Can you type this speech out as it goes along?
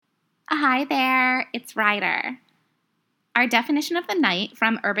Hi there, it's Ryder. Our definition of the night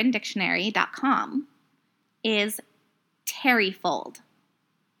from UrbanDictionary.com is Terryfold.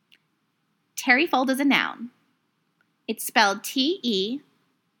 Terryfold is a noun. It's spelled Terryfold.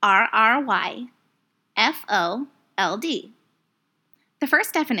 The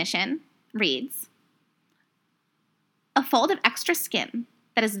first definition reads, a fold of extra skin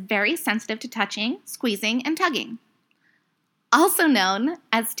that is very sensitive to touching, squeezing, and tugging. Also known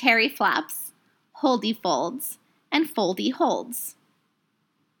as terry flaps, holdy folds, and foldy holds.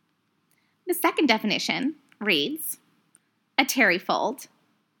 The second definition reads, a terryfold,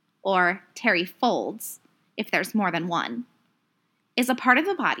 or terryfolds, if there's more than one, is a part of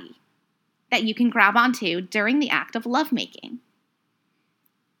the body that you can grab onto during the act of lovemaking.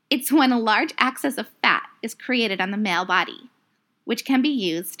 It's when a large excess of fat is created on the male body, which can be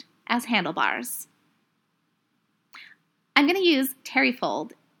used as handlebars. I'm going to use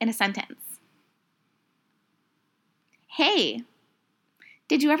terryfold in a sentence. Hey,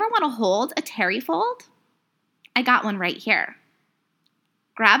 did you ever want to hold a terryfold? I got one right here.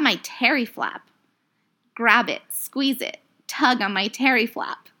 Grab my terry flap. Grab it, squeeze it, tug on my terry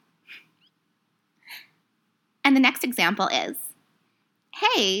flap. And the next example is,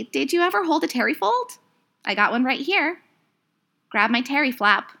 hey, did you ever hold a terryfold? I got one right here. Grab my terry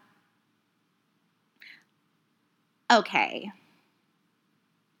flap. Okay.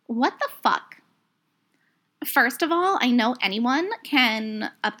 What the fuck? First of all, I know anyone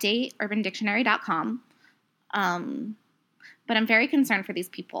can update UrbanDictionary.com, but I'm very concerned for these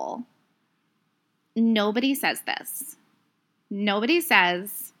people. Nobody says this. Nobody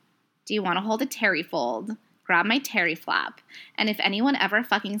says, do you want to hold a terryfold? Grab my terry flap. And if anyone ever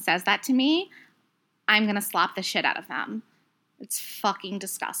fucking says that to me, I'm going to slap the shit out of them. It's fucking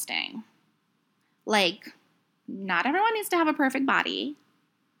disgusting. Like, not everyone needs to have a perfect body,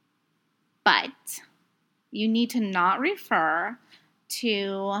 but you need to not refer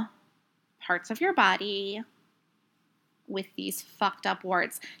to parts of your body with these fucked up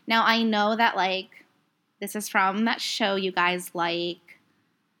words. Now, I know that, like, this is from that show you guys like.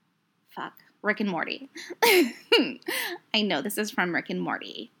 Rick and Morty. I know this is from Rick and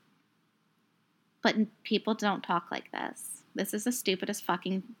Morty. But people don't talk like this. This is the stupidest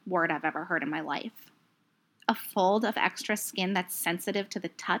fucking word I've ever heard in my life. A fold of extra skin that's sensitive to the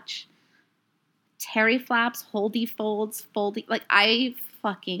touch. Terry flaps, holdy folds, foldy. Like, I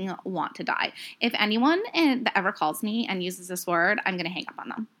fucking want to die. If anyone that ever calls me and uses this word, I'm going to hang up on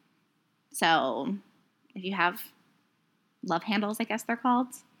them. So, if you have love handles, I guess they're called,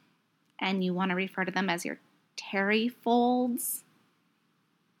 and you want to refer to them as your Terryfolds,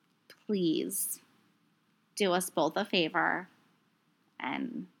 please do us both a favor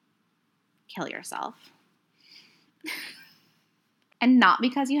and kill yourself. And not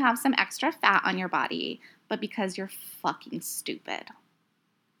because you have some extra fat on your body, but because you're fucking stupid.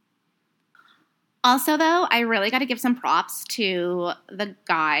 Also, though, I really got to give some props to the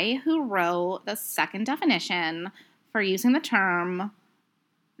guy who wrote the second definition for using the term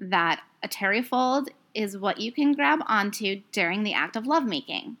that a terryfold is what you can grab onto during the act of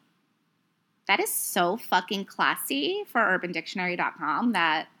lovemaking. That is so fucking classy for UrbanDictionary.com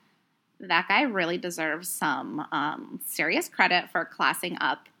that guy really deserves some serious credit for classing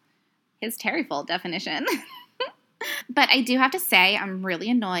up his terryfold definition. But I do have to say, I'm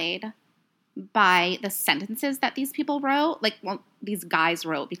really annoyed by the sentences that these people wrote. Like, well, these guys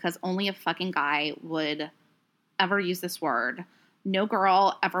wrote, because only a fucking guy would ever use this word. No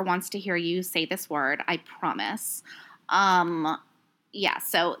girl ever wants to hear you say this word, I promise. Yeah,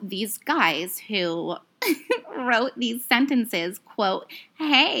 so these guys who wrote these sentences, quote,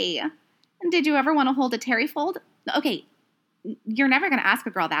 hey, did you ever want to hold a terryfold? Okay, you're never going to ask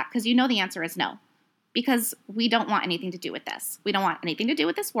a girl that because you know the answer is no. Because we don't want anything to do with this. We don't want anything to do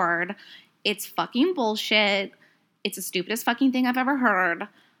with this word. It's fucking bullshit. It's the stupidest fucking thing I've ever heard.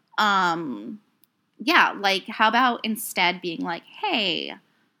 Yeah, like, how about instead being like, hey,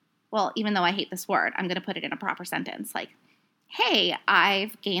 well, even though I hate this word, I'm going to put it in a proper sentence. Like, hey,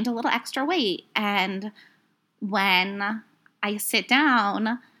 I've gained a little extra weight, and when I sit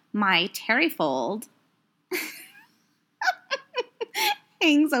down, my terryfold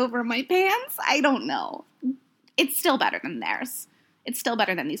hangs over my pants. I don't know. It's still better than theirs. It's still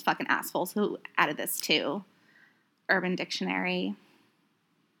better than these fucking assholes who added this to Urban Dictionary.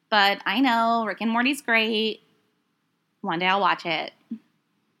 But I know Rick and Morty's great. One day I'll watch it.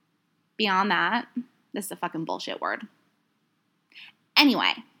 Beyond that, this is a fucking bullshit word.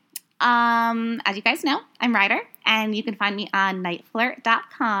 Anyway, as you guys know, I'm Ryder, and you can find me on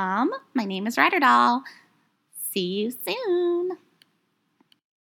nightflirt.com. My name is Ryder Doll. See you soon.